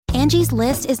Angie's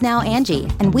List is now Angie,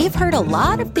 and we've heard a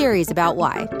lot of theories about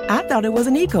why. I thought it was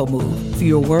an eco move.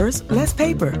 Fewer words, less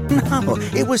paper. No,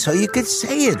 it was so you could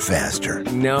say it faster.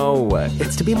 No,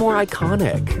 it's to be more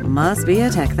iconic. Must be a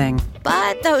tech thing.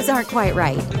 But those aren't quite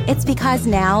right. It's because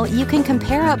now you can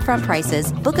compare upfront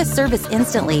prices, book a service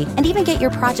instantly, and even get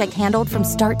your project handled from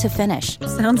start to finish.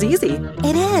 Sounds easy.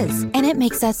 It is, and it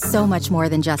makes us so much more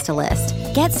than just a list.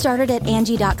 Get started at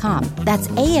Angie.com. That's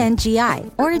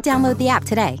ANGI, or download the app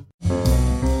today.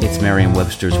 It's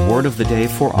Merriam-Webster's Word of the Day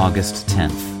for August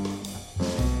 10th.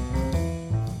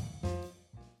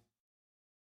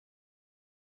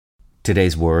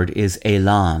 Today's word is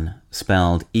élan,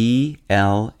 spelled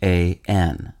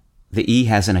E-L-A-N. The E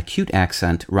has an acute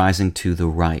accent rising to the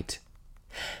right.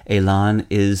 Élan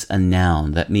is a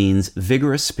noun that means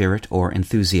vigorous spirit or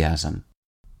enthusiasm.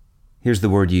 Here's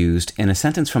the word used in a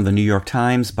sentence from the New York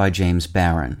Times by James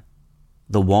Barron.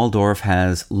 The Waldorf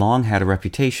has long had a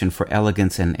reputation for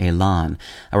elegance and élan,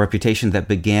 a reputation that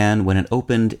began when it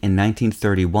opened in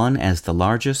 1931 as the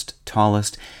largest,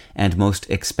 tallest, and most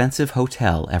expensive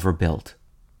hotel ever built.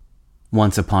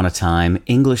 Once upon a time,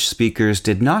 English speakers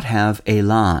did not have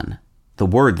élan. The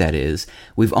word, that is,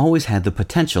 we've always had the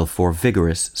potential for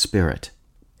vigorous spirit.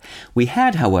 We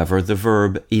had, however, the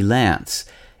verb elance,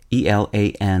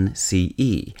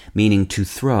 E-L-A-N-C-E, meaning to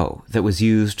throw, that was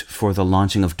used for the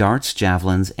launching of darts,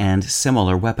 javelins, and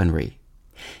similar weaponry.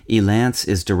 Elance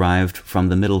is derived from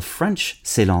the Middle French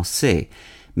s'élancer,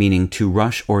 meaning to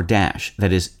rush or dash,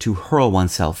 that is, to hurl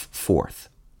oneself forth.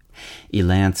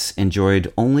 Elance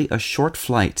enjoyed only a short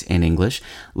flight in English,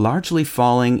 largely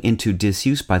falling into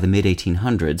disuse by the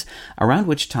mid-1800s, around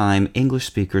which time English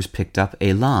speakers picked up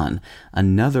élan,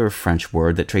 another French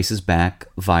word that traces back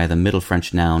via the Middle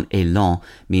French noun élan,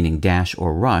 meaning dash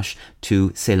or rush, to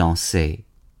s'élancer.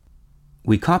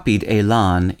 We copied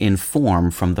élan in form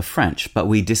from the French, but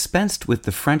we dispensed with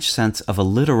the French sense of a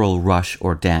literal rush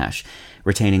or dash,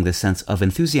 retaining the sense of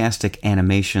enthusiastic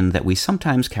animation that we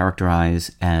sometimes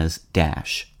characterize as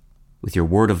dash. With your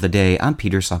word of the day, I'm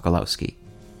Peter Sokolowski.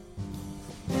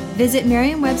 Visit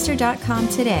Merriam-Webster.com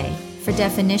today for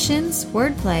definitions,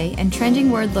 wordplay, and trending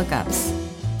word lookups.